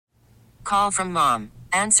Call from mom.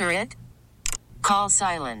 Answer it. Call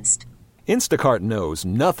silenced. Instacart knows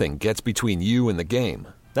nothing gets between you and the game.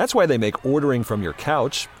 That's why they make ordering from your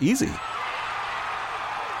couch easy.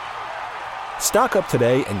 Stock up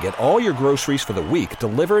today and get all your groceries for the week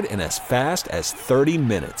delivered in as fast as 30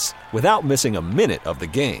 minutes without missing a minute of the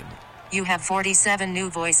game. You have 47 new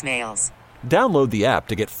voicemails. Download the app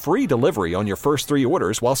to get free delivery on your first 3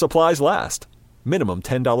 orders while supplies last. Minimum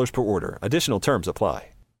 $10 per order. Additional terms apply.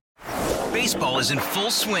 Baseball is in full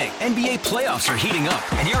swing. NBA playoffs are heating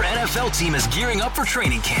up, and your NFL team is gearing up for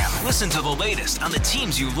training camp. Listen to the latest on the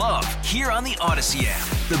teams you love here on the Odyssey app.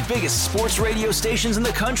 The biggest sports radio stations in the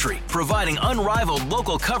country, providing unrivaled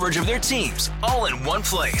local coverage of their teams, all in one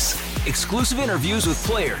place. Exclusive interviews with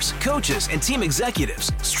players, coaches, and team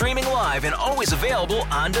executives, streaming live and always available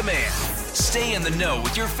on demand. Stay in the know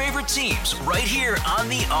with your favorite teams right here on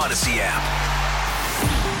the Odyssey app.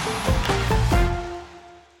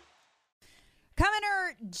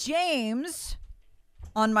 Governor James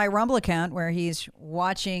on my Rumble account where he's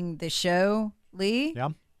watching the show, Lee,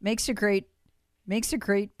 makes a great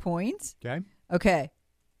point. Okay.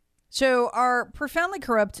 So our profoundly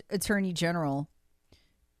corrupt Attorney General,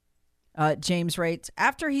 James writes,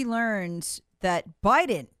 after he learns that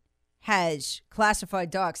Biden has classified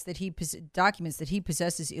documents that he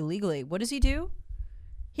possesses illegally, what does he do?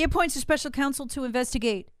 He appoints a special counsel to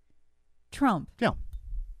investigate Trump. Yeah.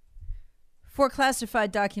 For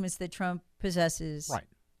classified documents that Trump possesses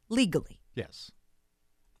legally. Yes.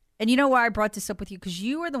 And you know why I brought this up with you? Because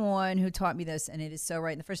you are the one who taught me this, and it is so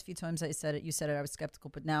right. And the first few times I said it, you said it, I was skeptical,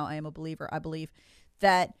 but now I am a believer. I believe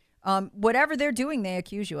that whatever they're doing, they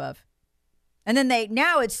accuse you of. And then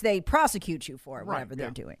they prosecute you for it, whatever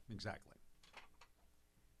they're doing. Exactly.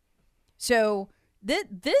 So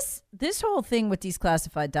this whole thing with these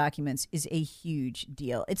classified documents is a huge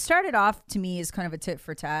deal. It started off to me as kind of a tit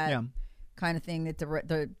for tat kind of thing that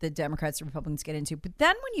the Democrats and Republicans get into. But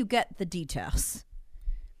then when you get the details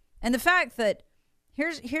and the fact that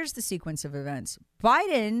here's the sequence of events.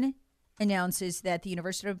 Biden announces that the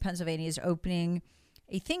University of Pennsylvania is opening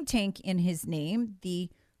a think tank in his name, the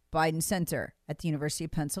Biden Center at the University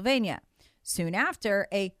of Pennsylvania. Soon after,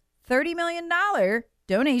 a $30 million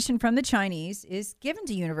donation from the Chinese is given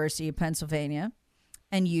to University of Pennsylvania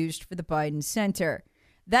and used for the Biden Center.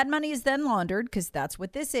 That money is then laundered, because that's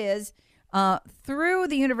what this is, through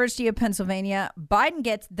the University of Pennsylvania. Biden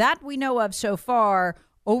gets, that we know of so far,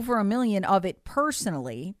 over $1 million of it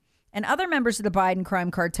personally. And other members of the Biden crime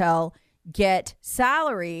cartel get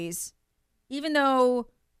salaries, even though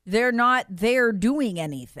they're not there doing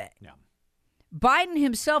anything. Yeah. Biden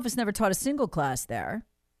himself has never taught a single class there.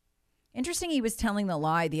 Interesting, he was telling the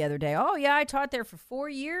lie the other day. Oh, yeah, I taught there for 4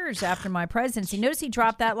 years after my presidency. Notice he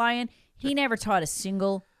dropped that lie in. He never taught a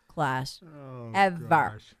single class ever.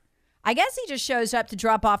 Gosh. I guess he just shows up to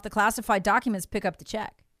drop off the classified documents, pick up the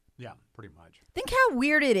check. Yeah, pretty much. Think how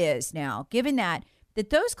weird it is now, given that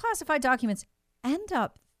those classified documents end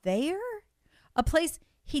up there, a place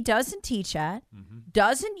he doesn't teach at,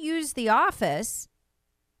 doesn't use the office,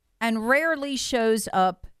 and rarely shows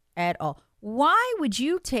up at all. Why would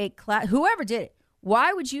you take whoever did it?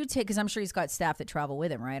 Why would you take? Because I'm sure he's got staff that travel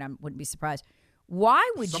with him, right? I wouldn't be surprised.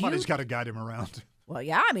 Why would Somebody's got to guide him around. Well,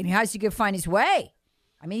 yeah. I mean, how's he going to find his way?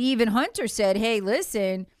 I mean, even Hunter said, "Hey,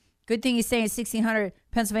 listen, good thing he's staying at 1600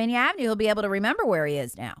 Pennsylvania Avenue. He'll be able to remember where he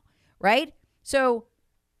is now, right?" So,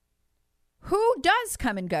 who does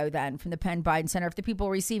come and go then from the Penn Biden Center? If the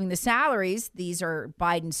people receiving the salaries, these are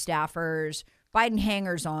Biden staffers, Biden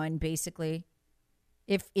hangers-on, basically.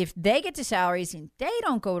 If they get the salaries and they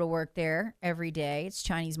don't go to work there every day, it's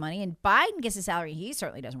Chinese money, and Biden gets a salary, he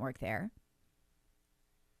certainly doesn't work there.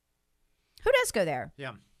 Who does go there?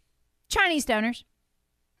 Yeah. Chinese donors.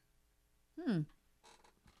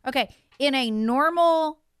 Okay. In a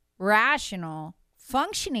normal, rational,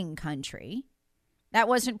 functioning country that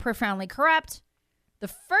wasn't profoundly corrupt, the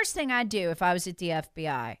first thing I'd do if I was at the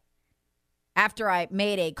FBI, after I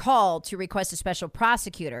made a call to request a special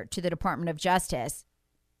prosecutor to the Department of Justice,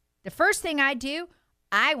 the first thing I do,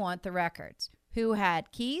 I want the records. Who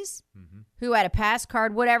had keys? Who had a pass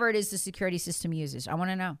card? Whatever it is the security system uses. I want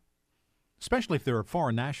to know. Especially if there are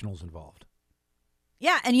foreign nationals involved.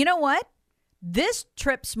 Yeah, and you know what? This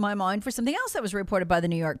trips my mind for something else that was reported by the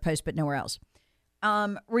New York Post, but nowhere else.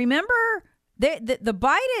 Remember, the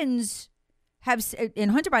Bidens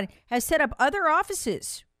and Hunter Biden has set up other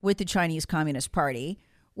offices with the Chinese Communist Party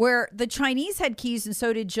where the Chinese had keys and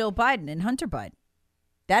so did Jill Biden and Hunter Biden.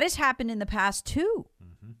 That has happened in the past, too.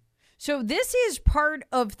 So this is part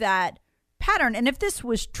of that pattern. And if this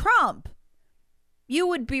was Trump, you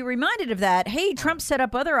would be reminded of that. Hey, Trump set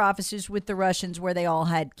up other offices with the Russians where they all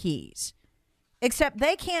had keys. Except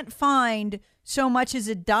they can't find so much as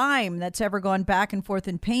a dime that's ever gone back and forth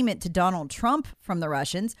in payment to Donald Trump from the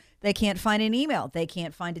Russians. They can't find an email. They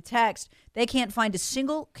can't find a text. They can't find a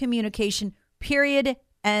single communication, period,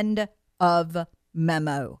 end of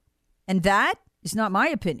memo. And that is not my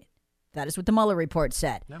opinion. That is what the Mueller report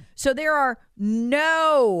said. No. So there are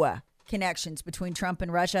no connections between Trump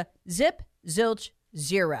and Russia. Zip, zilch,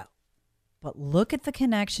 zero. But look at the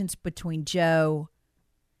connections between Joe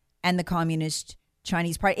and the Communist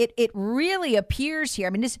Chinese Party. It really appears here. I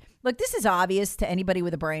mean, this is obvious to anybody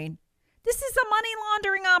with a brain. This is a money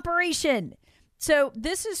laundering operation. So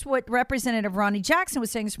this is what Representative Ronnie Jackson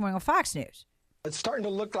was saying this morning on Fox News. It's starting to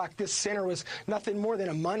look like this center was nothing more than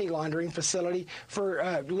a money laundering facility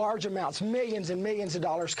for large amounts, millions and millions of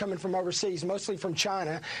dollars coming from overseas, mostly from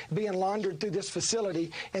China, being laundered through this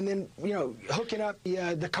facility, and then, hooking up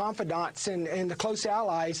the confidants and the close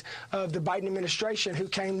allies of the Biden administration who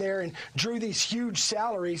came there and drew these huge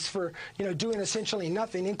salaries for, doing essentially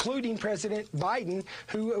nothing, including President Biden,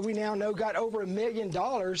 who we now know got over $1 million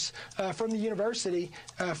from the university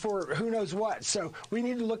for who knows what. So we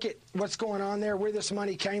need to look at what's going on there, where this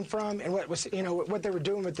money came from, and what they were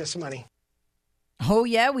doing with this money. Oh,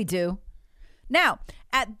 yeah, we do. Now,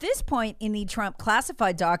 at this point in the Trump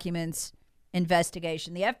classified documents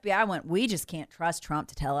investigation, the FBI went, we just can't trust Trump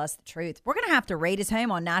to tell us the truth. We're going to have to raid his home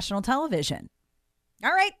on national television.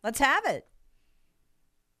 All right, let's have it.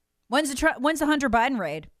 When's the Hunter Biden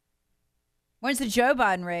raid? When's the Joe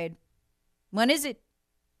Biden raid? When is it?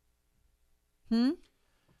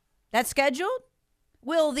 That's scheduled?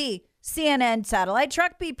 Will the CNN satellite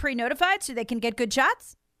truck be pre-notified so they can get good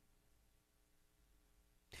shots?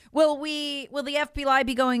 Will the FBI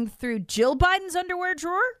be going through Jill Biden's underwear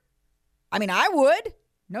drawer? I mean, I would.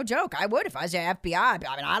 No joke. I would if I was the FBI.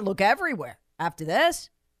 I mean, I'd look everywhere after this.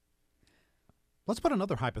 Let's put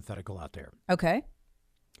another hypothetical out there. Okay.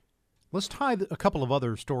 Let's tie a couple of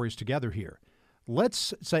other stories together here.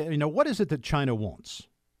 Let's say, what is it that China wants?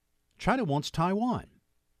 China wants Taiwan.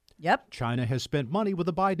 Yep. China has spent money with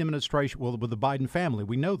the Biden administration, with the Biden family.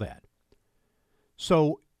 We know that.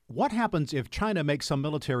 So what happens if China makes some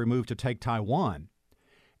military move to take Taiwan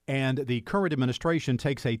and the current administration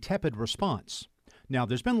takes a tepid response? Now,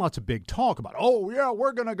 there's been lots of big talk about,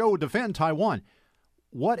 we're going to go defend Taiwan.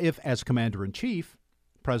 What if, as commander-in-chief,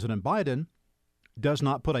 President Biden does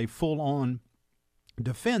not put a full-on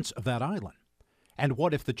defense of that island? And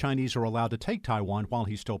what if the Chinese are allowed to take Taiwan while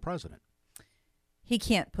he's still president? He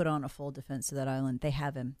can't put on a full defense of that island. They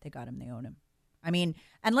have him. They got him. They own him. I mean,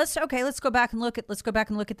 and let's go back and look at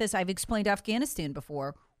this. I've explained Afghanistan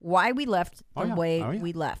before, why we left the way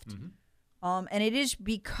we left. Mm-hmm. And it is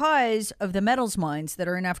because of the metals mines that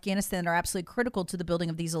are in Afghanistan that are absolutely critical to the building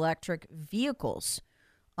of these electric vehicles.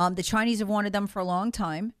 The Chinese have wanted them for a long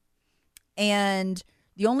time. And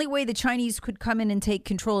the only way the Chinese could come in and take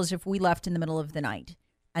control is if we left in the middle of the night.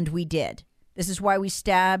 And we did. This is why we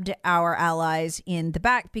stabbed our allies in the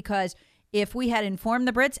back, because if we had informed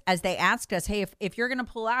the Brits, as they asked us, hey, if you're going to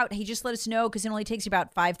pull out, hey, just let us know, because it only takes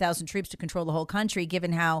about 5,000 troops to control the whole country,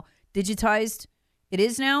 given how digitized it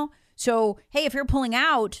is now. So, hey, if you're pulling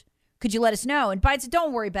out, could you let us know? And Biden said,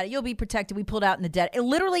 don't worry about it. You'll be protected. We pulled out in the dead.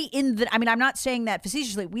 I'm not saying that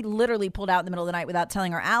facetiously. We literally pulled out in the middle of the night without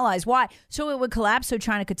telling our allies. Why? So it would collapse so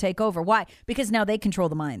China could take over. Why? Because now they control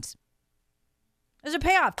the mines. There's a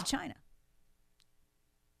payoff to China.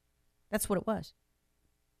 That's what it was.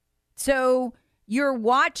 So you're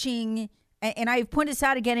watching, and I've pointed this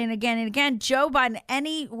out again and again and again, Joe Biden,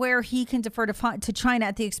 anywhere he can defer to China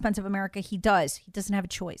at the expense of America, he does. He doesn't have a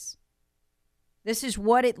choice. This is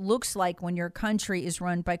what it looks like when your country is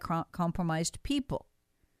run by compromised people.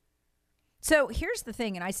 So here's the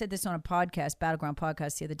thing, and I said this on a podcast, Battleground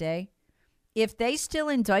Podcast, the other day. If they still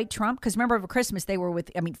indict Trump, because remember over Christmas they were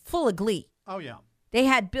full of glee. Oh, yeah. They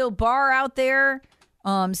had Bill Barr out there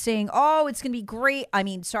saying, it's going to be great.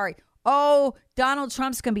 Donald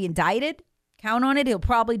Trump's going to be indicted. Count on it. He'll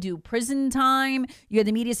probably do prison time. You had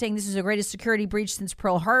the media saying this is the greatest security breach since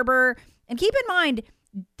Pearl Harbor. And keep in mind,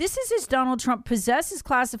 this is as Donald Trump possesses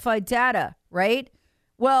classified data, right?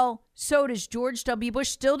 Well, so does George W. Bush.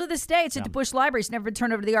 Still to this day, it's at the Bush Library. It's never been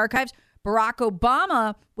turned over to the archives. Barack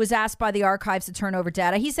Obama was asked by the archives to turn over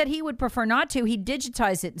data. He said he would prefer not to. He'd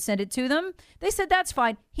digitize it and send it to them. They said that's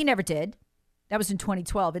fine. He never did. That was in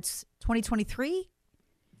 2012. It's 2023.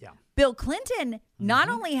 Yeah. Bill Clinton not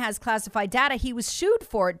only has classified data, he was sued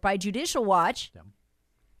for it by Judicial Watch. Yeah.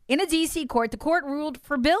 In a D.C. court, the court ruled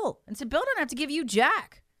for Bill and said, Bill don't have to give you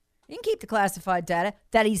jack. You can keep the classified data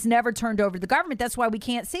that he's never turned over to the government. That's why we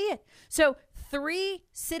can't see it. So 3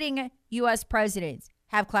 sitting U.S. presidents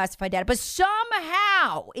have classified data. But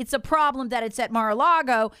somehow it's a problem that it's at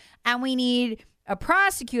Mar-a-Lago and we need a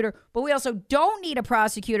prosecutor, but we also don't need a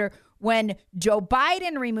prosecutor when Joe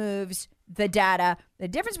Biden removes the data. The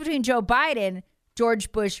difference between Joe Biden,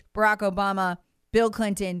 George Bush, Barack Obama, Bill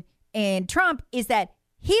Clinton, and Trump is that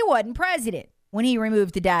he wasn't president when he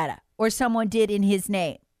removed the data, or someone did in his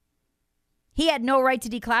name. He had no right to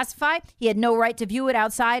declassify. He had no right to view it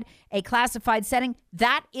outside a classified setting.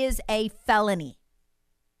 That is a felony.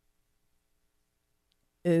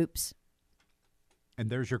 Oops. And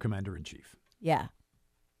there's your commander-in-chief. Yeah.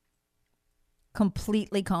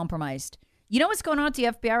 Completely compromised. You know what's going on at the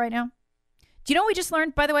FBI right now? Do you know what we just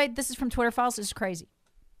learned? By the way, this is from Twitter Files. This is crazy.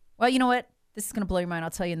 Well, you know what? This is going to blow your mind.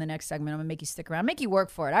 I'll tell you in the next segment. I'm going to make you stick around. Make you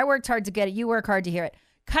work for it. I worked hard to get it. You work hard to hear it.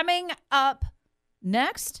 Coming up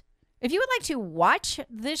next, if you would like to watch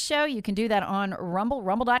this show, you can do that on Rumble,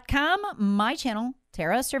 rumble.com, my channel,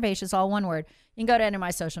 Tara Servatius, all one word. You can go to any of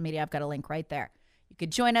my social media. I've got a link right there. You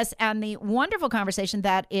could join us on the wonderful conversation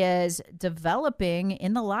that is developing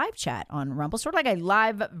in the live chat on Rumble, sort of like a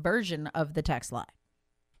live version of the text line.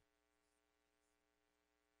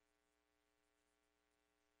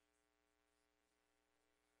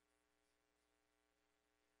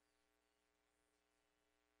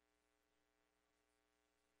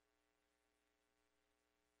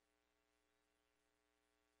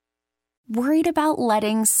 Worried about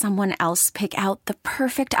letting someone else pick out the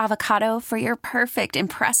perfect avocado for your perfect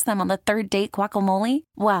impress them on the third date guacamole?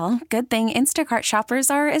 Well, good thing Instacart shoppers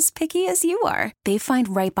are as picky as you are. They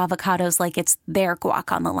find ripe avocados like it's their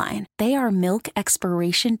guac on the line. They are milk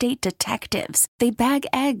expiration date detectives. They bag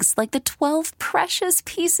eggs like the 12 precious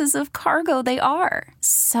pieces of cargo they are.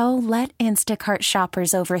 So let Instacart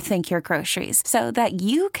shoppers overthink your groceries so that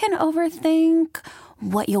you can overthink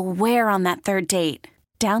what you'll wear on that third date.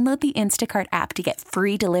 Download the Instacart app to get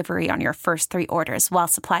free delivery on your first 3 orders while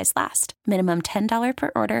supplies last. Minimum $10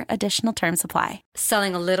 per order. Additional terms apply.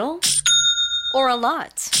 Selling a little or a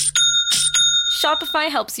lot? Shopify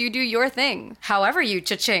helps you do your thing, however you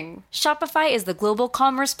cha-ching. Shopify is the global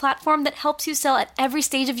commerce platform that helps you sell at every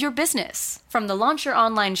stage of your business. From the launch your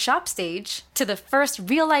online shop stage, to the first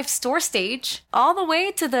real-life store stage, all the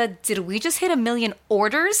way to the did we just hit 1 million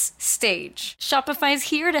orders stage. Shopify's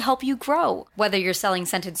here to help you grow. Whether you're selling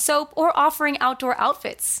scented soap or offering outdoor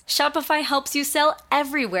outfits, Shopify helps you sell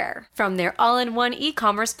everywhere. From their all-in-one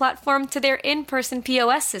e-commerce platform to their in-person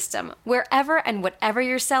POS system, wherever and whatever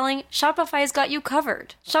you're selling, Shopify's got you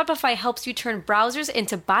covered. Shopify helps you turn browsers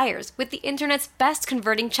into buyers with the internet's best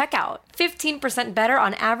converting checkout. 15% better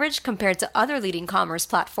on average compared to other leading commerce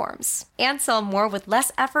platforms. And sell more with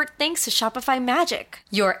less effort thanks to Shopify Magic,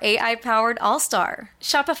 your AI-powered all-star.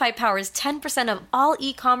 Shopify powers 10% of all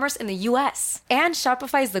e-commerce in the U.S. And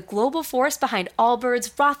Shopify is the global force behind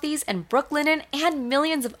Allbirds, Rothy's, and Brooklinen, and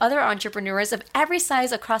millions of other entrepreneurs of every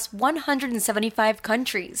size across 175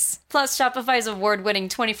 countries. Plus, Shopify's award-winning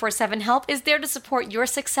 24/7 help is there to support your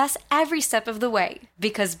success every step of the way.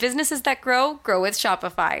 Because businesses that grow, grow with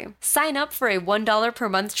Shopify. Sign up for a $1 per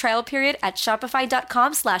month trial period at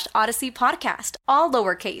shopify.com/Odyssey Podcast, all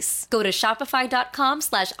lowercase. Go to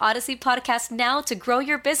shopify.com/Odyssey Podcast now to grow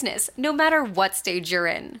your business, no matter what stage you're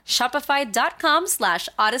in.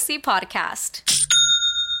 Shopify.com/Odyssey Podcast.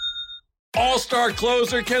 All-star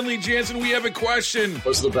closer Kenley Jansen, we have a question.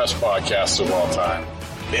 What's the best podcast of all time?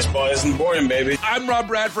 Baseball isn't boring, baby. I'm Rob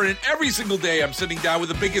Bradford, and every single day I'm sitting down with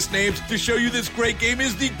the biggest names to show you this great game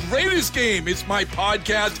is the greatest game. It's my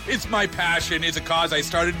podcast. It's my passion. It's a cause I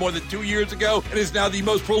started more than 2 years ago and is now the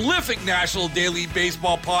most prolific national daily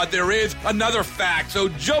baseball pod there is. Another fact, so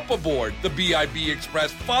jump aboard the BIB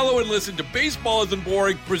Express. Follow and listen to Baseball Isn't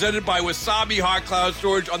Boring, presented by Wasabi Hot Cloud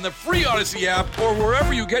Storage on the free Odyssey app or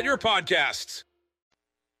wherever you get your podcasts.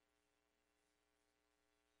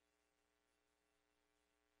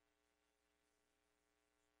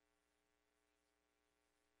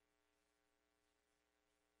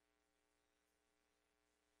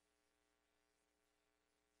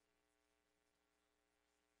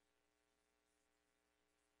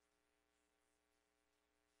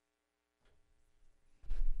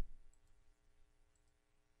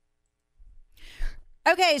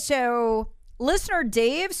 Okay, so listener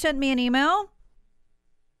Dave sent me an email.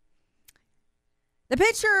 The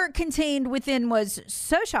picture contained within was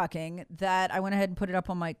so shocking that I went ahead and put it up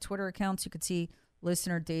on my Twitter account so you could see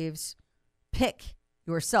listener Dave's pick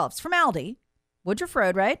yourselves. From Aldi, Woodruff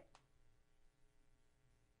Road, right?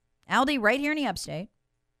 Aldi right here in the upstate.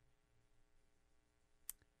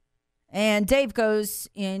 And Dave goes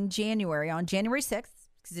in January, on January 6th,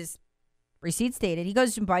 because his receipt stated, he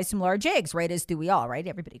goes and buys some large eggs, right, as do we all, right?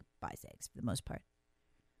 Everybody buys eggs for the most part.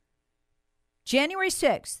 January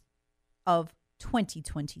 6th of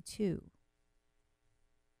 2022.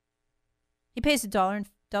 He pays $1.15.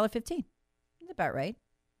 That's about right.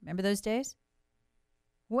 Remember those days?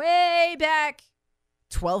 Way back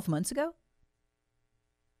 12 months ago.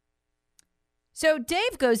 So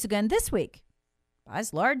Dave goes again this week.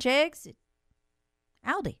 Buys large eggs at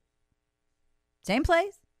Aldi. Same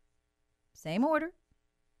place. Same order.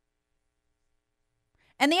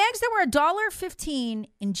 And the eggs that were $1.15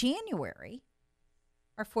 in January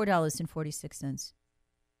are $4.46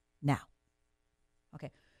 now.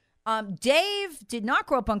 Okay. Dave did not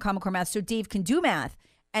grow up on Common Core math, so Dave can do math.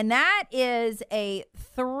 And that is a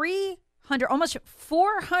 300, almost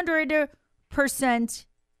 400%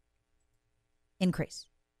 increase.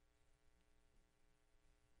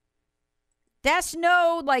 That's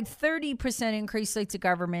no 30% increase like the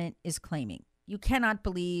government is claiming. You cannot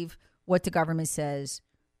believe what the government says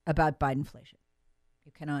about Biden inflation.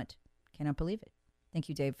 You cannot believe it. Thank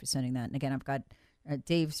you, Dave, for sending that. And again, I've got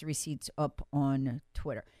Dave's receipts up on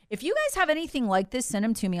Twitter. If you guys have anything like this, send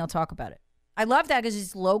them to me. I'll talk about it. I love that because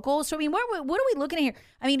it's local. So, I mean, what are we looking at here?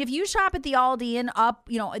 I mean, if you shop at the Aldi in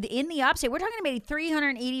the upstate, we're talking about a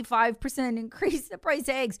 385% increase in the price of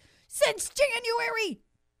eggs since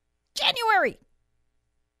January.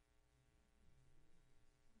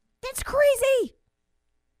 That's crazy.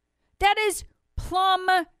 That is plumb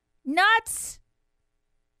nuts.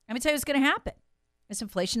 Let me tell you what's going to happen. This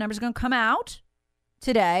inflation number is going to come out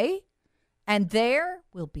today, and there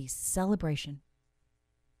will be celebration.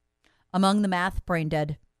 Among the math brain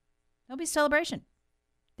dead, there'll be celebration.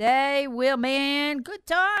 They will, man, good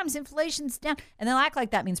times. Inflation's down. And they'll act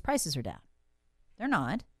like that means prices are down. They're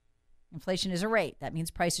not. Inflation is a rate. That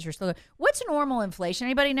means prices are still. What's normal inflation?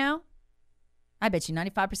 Anybody know? I bet you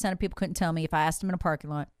 95% of people couldn't tell me if I asked them in a parking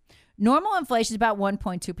lot. Normal inflation is about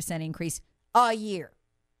 1.2% increase a year.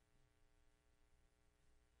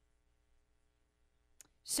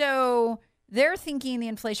 So they're thinking the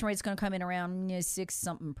inflation rate is going to come in around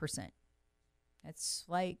 6-something%. That's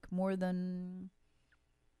more than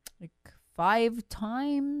 5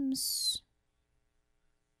 times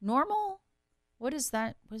normal. What is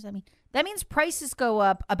that? What does that mean? That means prices go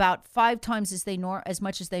up about 5 times as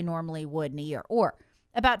much as they normally would in a year. Or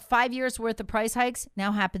about 5 years worth of price hikes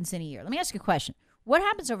now happens in a year. Let me ask you a question. What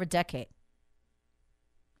happens over a decade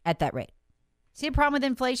at that rate? See a problem with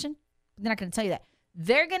inflation? They're not going to tell you that.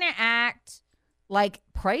 They're going to act like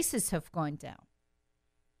prices have gone down.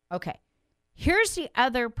 Okay. Here's the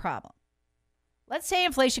other problem. Let's say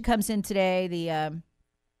inflation comes in today, the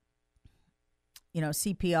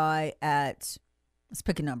CPI at, let's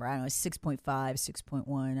pick a number. I don't know, 6.5, 6.1.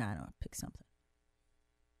 I don't know, pick something.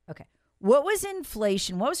 Okay. What was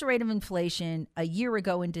inflation? What was the rate of inflation a year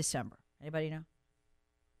ago in December? Anybody know?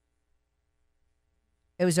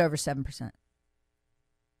 It was over 7%.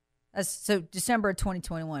 So December of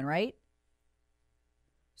 2021, right?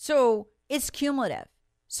 So it's cumulative.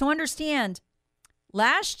 So understand,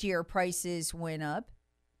 last year prices went up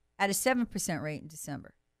at a 7% rate in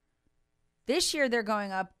December. This year they're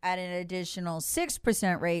going up at an additional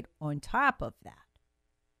 6% rate on top of that.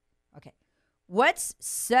 Okay. What's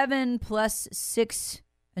 7 plus 6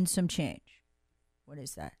 and some change? What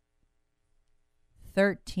is that?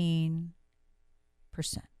 13%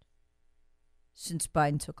 since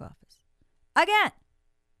Biden took office. Again,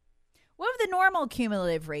 what would the normal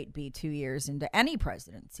cumulative rate be 2 years into any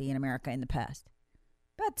presidency in America in the past?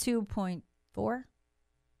 About 2.4.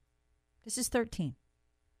 This is 13.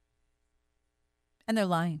 And they're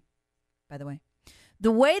lying, by the way.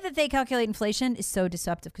 The way that they calculate inflation is so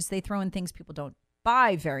deceptive because they throw in things people don't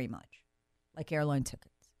buy very much, like airline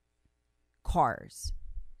tickets, cars,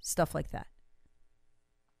 stuff like that.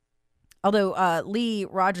 Although Lee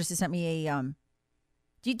Rogers has sent me a...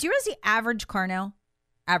 Do you realize the average car now?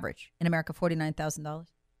 Average in America, $49,000.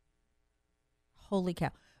 Holy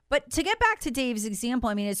cow. But to get back to Dave's example,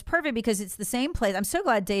 I mean, it's perfect because it's the same place. I'm so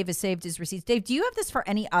glad Dave has saved his receipts. Dave, do you have this for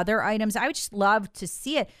any other items? I would just love to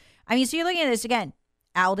see it. I mean, so you're looking at this again.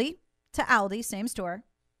 Aldi to Aldi, same store.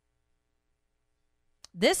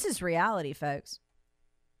 This is reality, folks.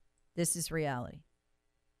 This is reality.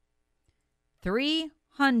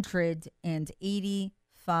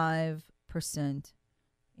 385%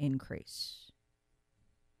 increase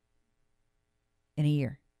in a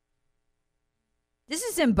year. This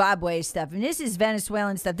is Zimbabwe stuff, and this is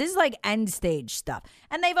Venezuelan stuff. This is like end stage stuff.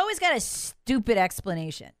 And they've always got a stupid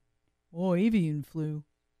explanation. Oh, avian flu.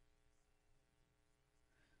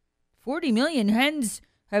 40 million hens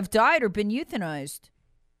have died or been euthanized.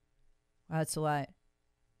 Wow, that's a lot.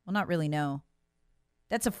 Well, not really, no.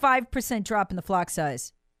 That's a 5% drop in the flock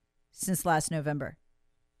size since last November.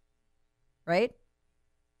 right?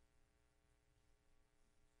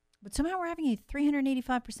 But somehow we're having a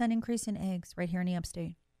 385% increase in eggs right here in the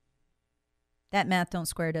upstate. That math don't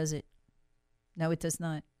square, does it? No, it does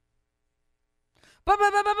not. But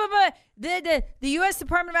the U.S.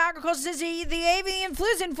 Department of Agriculture says the avian flu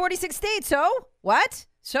is in 46 states. So what?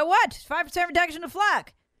 So what? 5% reduction of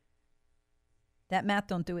flock. That math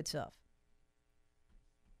don't do itself.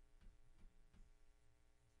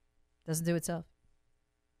 Doesn't do itself.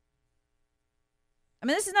 I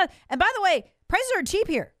mean, this is not. And by the way, prices are cheap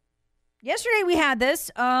here. Yesterday we had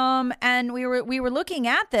this, and we were looking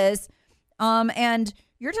at this, and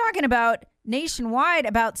you're talking about nationwide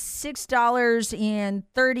about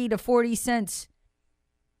 $6.30 to 40 cents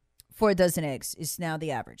for a dozen eggs is now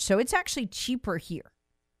the average. So it's actually cheaper here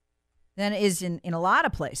than it is in a lot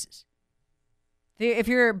of places. If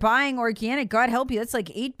you're buying organic, God help you, that's like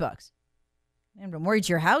 $8. You have to mortgage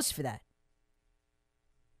your house for that.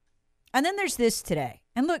 And then there's this today.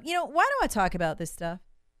 And look, why do I talk about this stuff?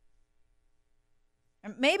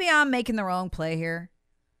 Maybe I'm making the wrong play here.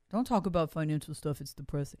 Don't talk about financial stuff. It's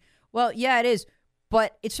depressing. Well, yeah, it is.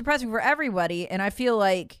 But it's depressing for everybody. And I feel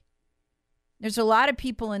like there's a lot of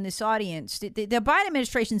people in this audience. The Biden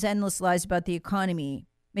administration's endless lies about the economy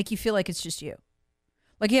make you feel like it's just you.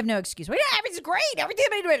 Like you have no excuse. Well, yeah, everything's great.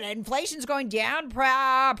 Inflation's going down.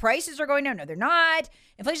 Prices are going down. No, they're not.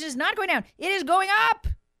 Inflation is not going down. It is going up.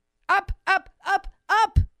 Up, up, up,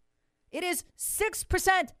 up. It is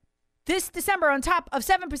 6% this December on top of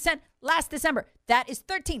 7% last December. That is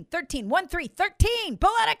 13. Pull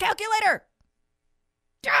out a calculator.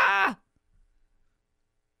 Ah!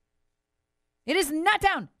 It is not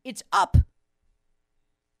down. It's up.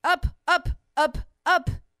 Up, up, up, up.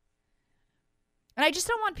 And I just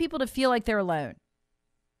don't want people to feel like they're alone.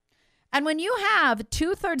 And when you have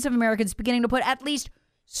 2/3 of Americans beginning to put at least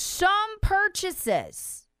some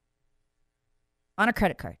purchases on a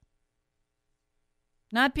credit card,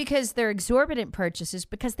 not because they're exorbitant purchases,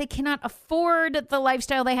 because they cannot afford the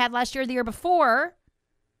lifestyle they had last year or the year before,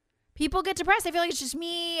 people get depressed. They feel like it's just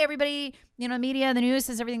me. Everybody, media, the news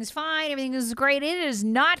says everything's fine. Everything is great. It is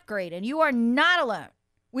not great. And you are not alone.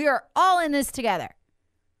 We are all in this together.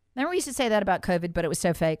 Remember we used to say that about COVID, but it was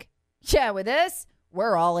so fake. Yeah, with this,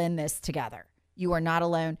 we're all in this together. You are not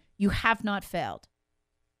alone. You have not failed.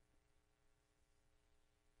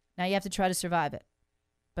 Now you have to try to survive it.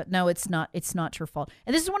 But no, it's not your fault.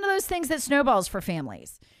 And this is one of those things that snowballs for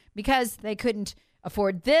families because they couldn't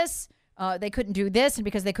afford this. They couldn't do this. And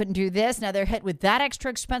because they couldn't do this, now they're hit with that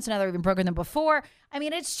extra expense. Now they're even broken than before. I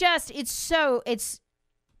mean, it's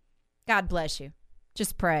God bless you.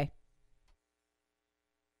 Just pray.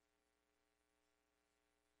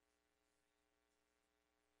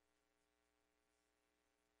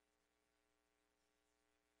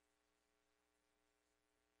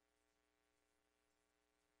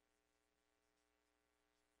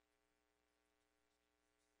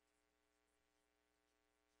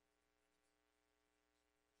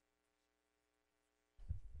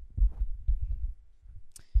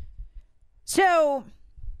 So,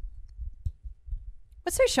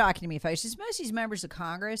 what's so shocking to me, folks, is most of these members of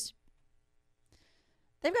Congress,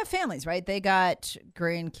 they've got families, right? They got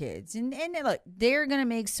grandkids. And look, they're going to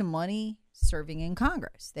make some money serving in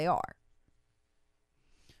Congress. They are.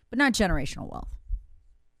 But not generational wealth.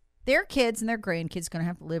 Their kids and their grandkids are going to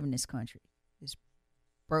have to live in this country. This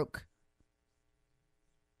broke,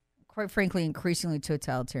 quite frankly, increasingly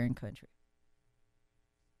totalitarian country.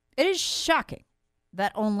 It is shocking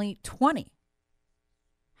that only 20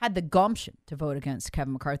 had the gumption to vote against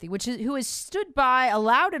Kevin McCarthy, who has stood by,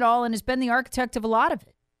 allowed it all, and has been the architect of a lot of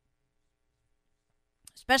it.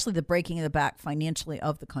 Especially the breaking of the back financially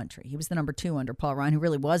of the country. He was the number 2 under Paul Ryan, who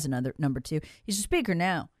really was another number 2. He's the speaker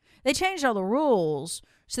now. They changed all the rules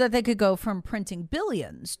so that they could go from printing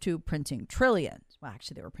billions to printing trillions. Well,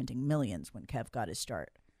 actually, they were printing millions when Kev got his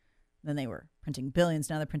start. Then they were printing billions.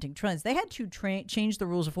 Now they're printing trillions. They had to change the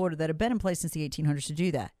rules of order that have been in place since the 1800s to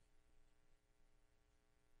do that.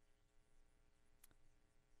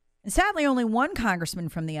 And sadly, only one congressman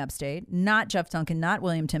from the upstate, not Jeff Duncan, not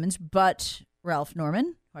William Timmons, but Ralph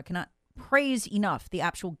Norman, who I cannot praise enough the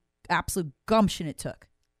absolute gumption it took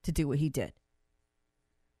to do what he did.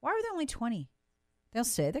 Why were there only 20? They'll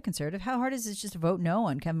say they're conservative. How hard is it just to vote no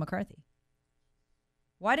on Kevin McCarthy?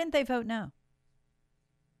 Why didn't they vote no?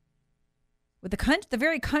 With the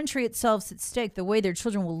very country itself at stake, the way their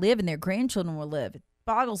children will live and their grandchildren will live, it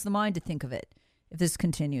boggles the mind to think of it if this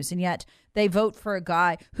continues. And yet they vote for a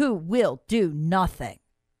guy who will do nothing.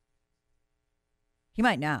 He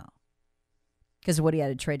might now because of what he had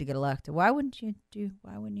to trade to get elected. Why wouldn't you?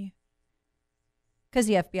 Because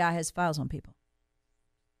the FBI has files on people.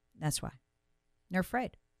 That's why. They're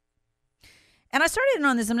afraid. And I started in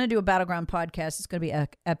on this. I'm going to do a Battleground podcast. It's going to be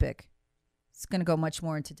epic. It's going to go much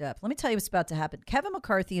more into depth. Let me tell you what's about to happen. Kevin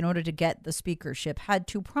McCarthy, in order to get the speakership, had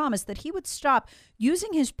to promise that he would stop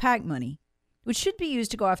using his PAC money, which should be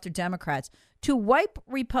used to go after Democrats, to wipe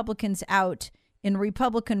Republicans out in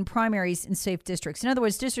Republican primaries in safe districts. In other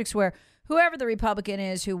words, districts where whoever the Republican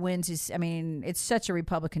is who wins is, I mean, it's such a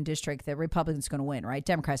Republican district that Republicans going to win, right?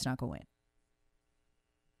 Democrats not going to win.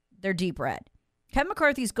 They're deep red. Kevin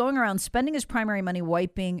McCarthy's going around spending his primary money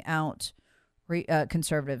wiping out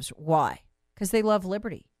conservatives. Why? Because they love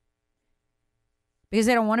liberty. Because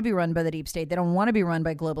they don't want to be run by the deep state. They don't want to be run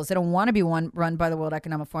by globalists. They don't want to be run by the World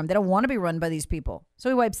Economic Forum. They don't want to be run by these people. So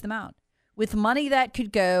he wipes them out with money that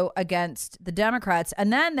could go against the Democrats.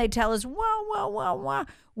 And then they tell us, well,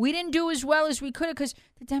 we didn't do as well as we could have because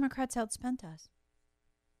the Democrats outspent us.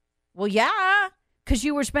 Well, yeah, because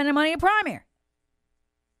you were spending money in primary.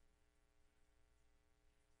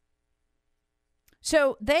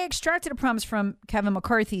 So they extracted a promise from Kevin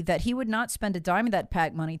McCarthy that he would not spend a dime of that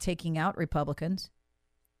PAC money taking out Republicans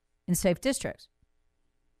in safe districts,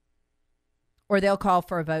 or they'll call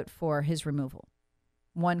for a vote for his removal.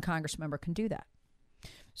 One Congress member can do that.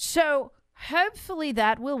 So hopefully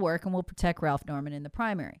that will work and will protect Ralph Norman in the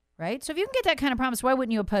primary, right? So if you can get that kind of promise, why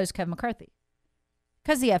wouldn't you oppose Kevin McCarthy?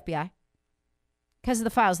 Because of the FBI. Because of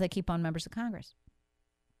the files they keep on members of Congress.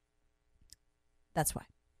 That's why.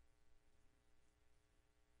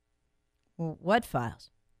 What files?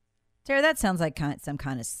 Tara, that sounds like some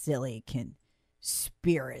kind of silly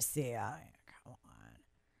conspiracy. Come on.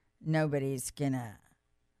 Nobody's gonna...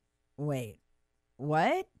 Wait.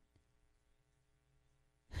 What?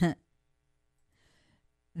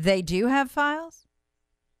 They do have files?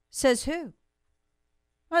 Says who?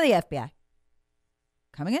 Well, the FBI.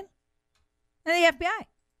 Come again? And the FBI.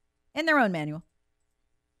 In their own manual.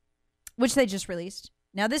 Which they just released.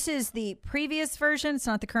 Now, this is the previous version. It's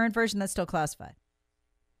not the current version. That's still classified.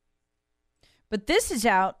 But this is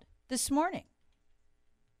out this morning.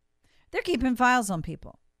 They're keeping files on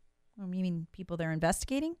people. You mean people they're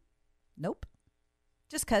investigating? Nope.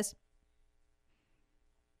 Just because.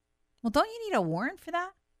 Well, don't you need a warrant for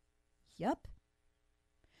that? Yep.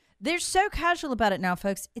 They're so casual about it now,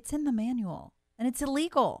 folks. It's in the manual. And it's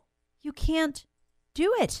illegal. You can't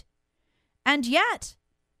do it. And yet,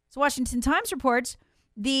 as Washington Times reports,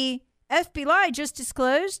 the FBI just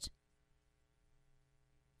disclosed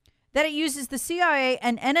that it uses the CIA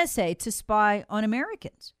and NSA to spy on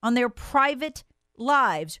Americans, on their private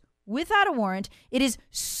lives without a warrant. It's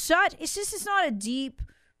not a deep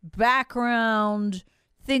background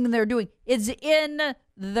thing they're doing. It's in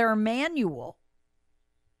their manual.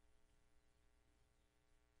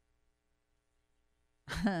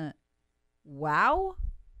 Wow.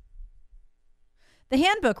 The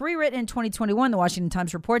handbook, rewritten in 2021, the Washington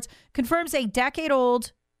Times reports, confirms a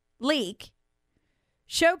decade-old leak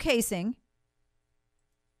showcasing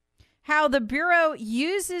how the Bureau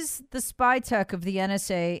uses the spy tech of the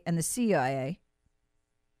NSA and the CIA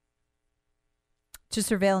to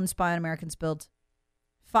surveil and spy on Americans, build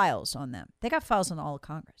files on them. They got files on all of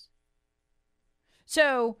Congress.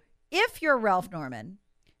 So if you're Ralph Norman,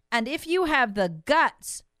 and if you have the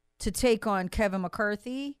guts to take on Kevin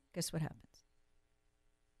McCarthy, guess what happens?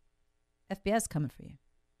 FBI's coming for you.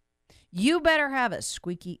 You better have a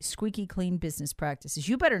squeaky clean business practices.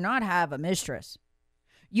 You better not have a mistress.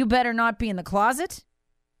 You better not be in the closet.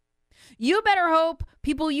 You better hope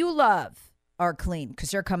people you love are clean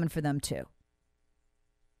because they're coming for them too.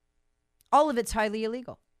 All of it's highly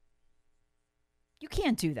illegal. You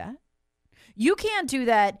can't do that. You can't do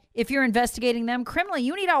that if you're investigating them criminally.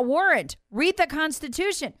 You need a warrant. Read the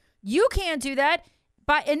Constitution. You can't do that.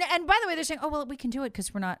 And by the way, they're saying, oh, well, we can do it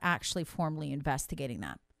because we're not actually formally investigating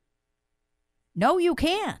them. No, you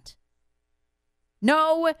can't.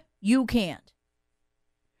 No, you can't.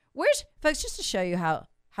 Folks, just to show you how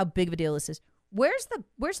big of a deal this is, where's the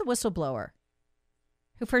whistleblower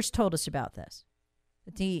who first told us about this?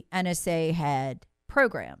 That the NSA had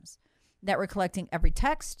programs that were collecting every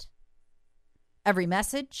text, every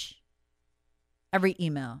message, every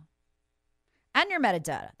email, and your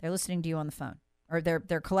metadata. They're listening to you on the phone. Or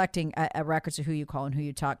they're collecting records of who you call and who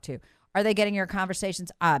you talk to. Are they getting your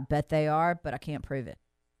conversations? I bet they are, but I can't prove it.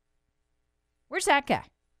 Where's that guy?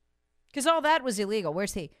 Because all that was illegal.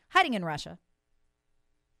 Where's he? Hiding in Russia.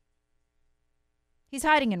 He's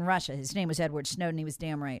hiding in Russia. His name was Edward Snowden. He was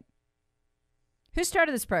damn right. Who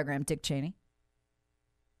started this program? Dick Cheney.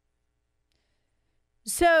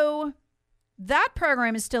 So that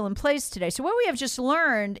program is still in place today. So what we have just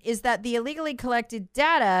learned is that the illegally collected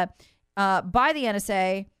data by the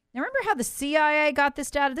NSA Now, remember how the CIA got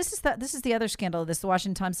this data? This is the other scandal of this. The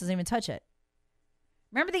Washington Times doesn't even touch it.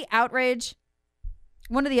 Remember the outrage?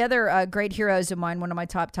 One of the other great heroes of mine, one of my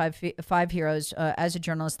top 5 heroes as a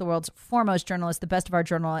journalist, the world's foremost journalist, the best of our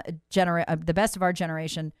generation,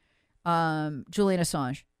 Julian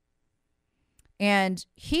Assange. And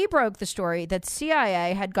he broke the story that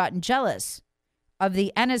CIA had gotten jealous of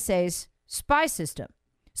the NSA's spy system.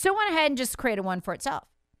 So it went ahead and just created one for itself.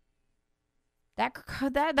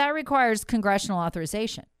 That requires congressional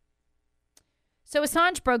authorization. So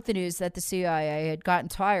Assange broke the news that the CIA had gotten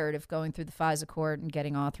tired of going through the FISA court and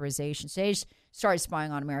getting authorization. So they started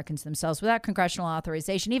spying on Americans themselves without congressional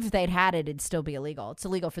authorization. Even if they'd had it, it'd still be illegal. It's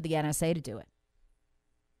illegal for the NSA to do it.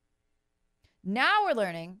 Now we're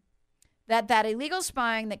learning that illegal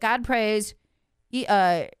spying that God praise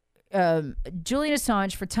Julian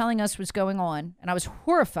Assange for telling us was going on, and I was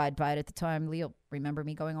horrified by it at the time. Lee'll remember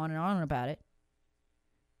me going on and on about it.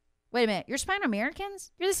 Wait a minute, you're spying on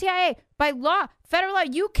Americans? You're the CIA. By law, federal law,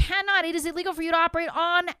 you cannot. It is illegal for you to operate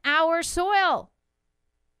on our soil.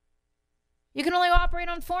 You can only operate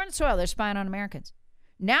on foreign soil. They're spying on Americans.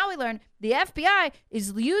 Now we learn the FBI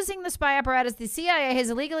is using the spy apparatus the CIA has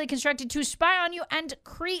illegally constructed to spy on you and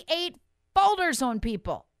create folders on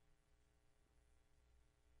people.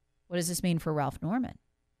 What does this mean for Ralph Norman?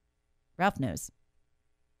 Ralph knows.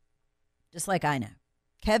 Just like I know.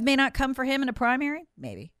 Kev may not come for him in a primary.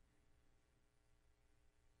 Maybe.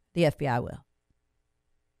 The FBI will.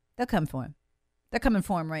 They'll come for him. They're coming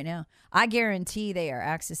for him right now. I guarantee they are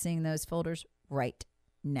accessing those folders right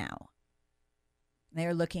now. They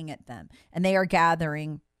are looking at them, and they are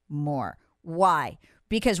gathering more. Why?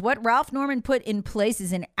 Because what Ralph Norman put in place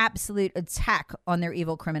is an absolute attack on their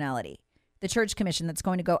evil criminality. The Church Commission that's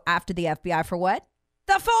going to go after the FBI for what?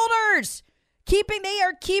 The folders! They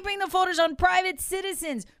are keeping the folders on private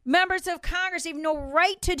citizens, members of Congress. They have no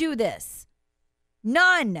right to do this.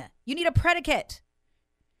 None. You need a predicate.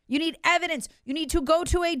 You need evidence. You need to go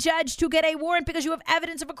to a judge to get a warrant because you have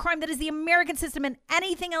evidence of a crime that is the American system, and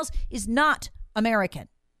anything else is not American.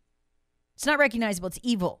 It's not recognizable. It's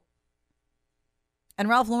evil. And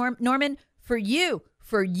Ralph Norman, for you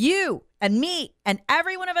and me and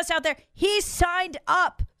every one of us out there, he signed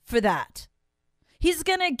up for that. He's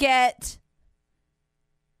going to get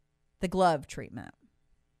the glove treatment.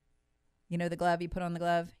 You know the glove you put on the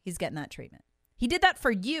glove? He's getting that treatment. He did that for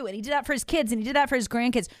you, and he did that for his kids, and he did that for his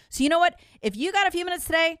grandkids. So you know what? If you got a few minutes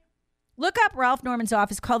today, look up Ralph Norman's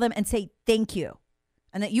office, call them, and say thank you.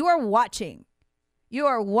 And that you are watching. You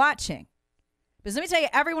are watching. Because let me tell you,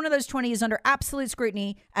 every one of those 20 is under absolute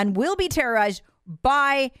scrutiny and will be terrorized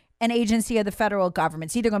by an agency of the federal government.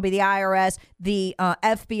 It's either going to be the IRS, the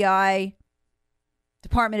FBI,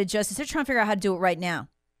 Department of Justice. They're trying to figure out how to do it right now.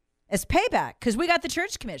 As payback, because we got the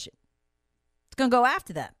Church Commission. It's going to go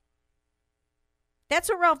after them. That's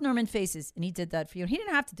what Ralph Norman faces, and he did that for you. And he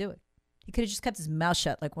didn't have to do it. He could have just kept his mouth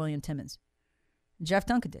shut like William Timmons. And Jeff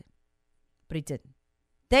Duncan did. But he didn't.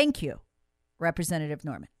 Thank you, Representative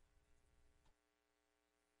Norman.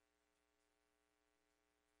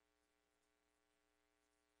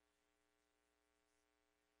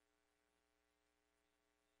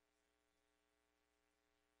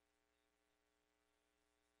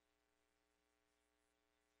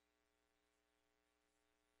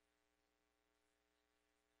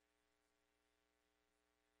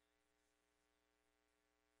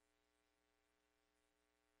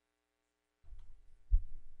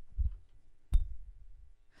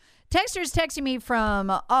 Texters texting me from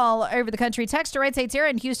all over the country. Texter writes, hey, Tara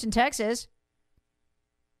in Houston, Texas.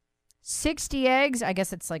 60 eggs. I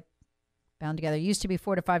guess it's like bound together. It used to be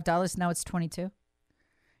 $4 to $5. Now it's $22.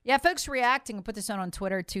 Yeah, folks reacting. I put this on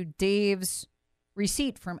Twitter to Dave's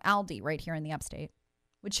receipt from Aldi right here in the upstate,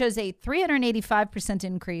 which shows a 385%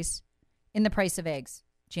 increase in the price of eggs,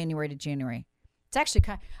 January to January. It's actually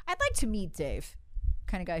I'd like to meet Dave,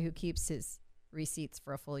 kind of guy who keeps his receipts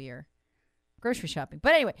for a full year. Grocery shopping.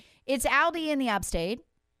 But anyway, it's Aldi in the upstate.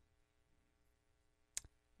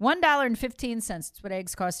 $1.15. That's what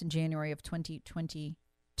eggs cost in January of 2022.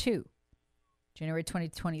 January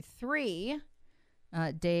 2023,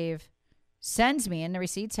 Dave sends me, and the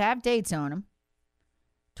receipts have dates on them.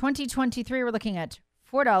 2023, we're looking at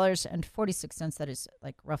 $4.46. That is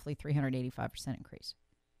like roughly 385% increase.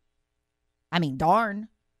 I mean, darn.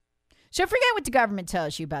 So forget what the government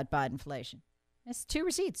tells you about Biden inflation. It's 2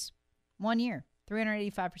 receipts. 1 year,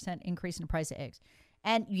 385% increase in the price of eggs.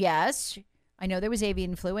 And yes, I know there was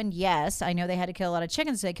avian flu. And yes, I know they had to kill a lot of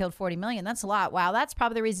chickens. So they killed 40 million. That's a lot. Wow, that's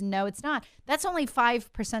probably the reason. No, it's not. That's only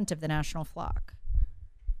 5% of the national flock.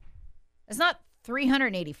 It's not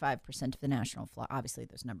 385% of the national flock. Obviously,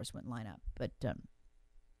 those numbers wouldn't line up. But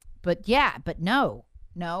But no.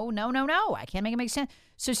 I can't make it make sense.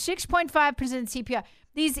 So 6.5% CPI.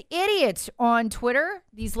 These idiots on Twitter,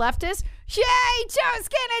 these leftists, yay, Joe's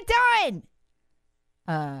getting it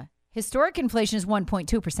done. Historic inflation is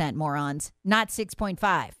 1.2%, morons, not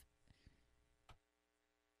 6.5%.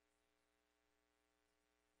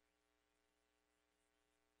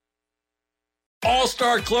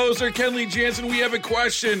 All-star closer Kenley Jansen, we have a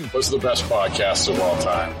question. What's the best podcast of all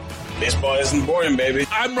time? Baseball isn't boring, baby.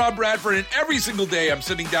 I'm Rob Bradford, and every single day I'm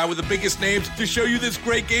sitting down with the biggest names to show you this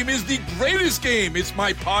great game is the greatest game. It's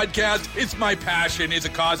my podcast. It's my passion. It's a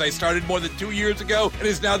cause I started more than 2 years ago and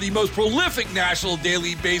is now the most prolific national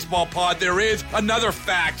daily baseball pod there is. Another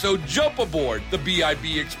fact. So jump aboard the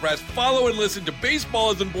BIB Express. Follow and listen to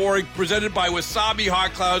Baseball Isn't Boring, presented by Wasabi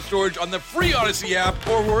Hot Cloud Storage on the free Odyssey app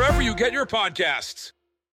or wherever you get your podcasts.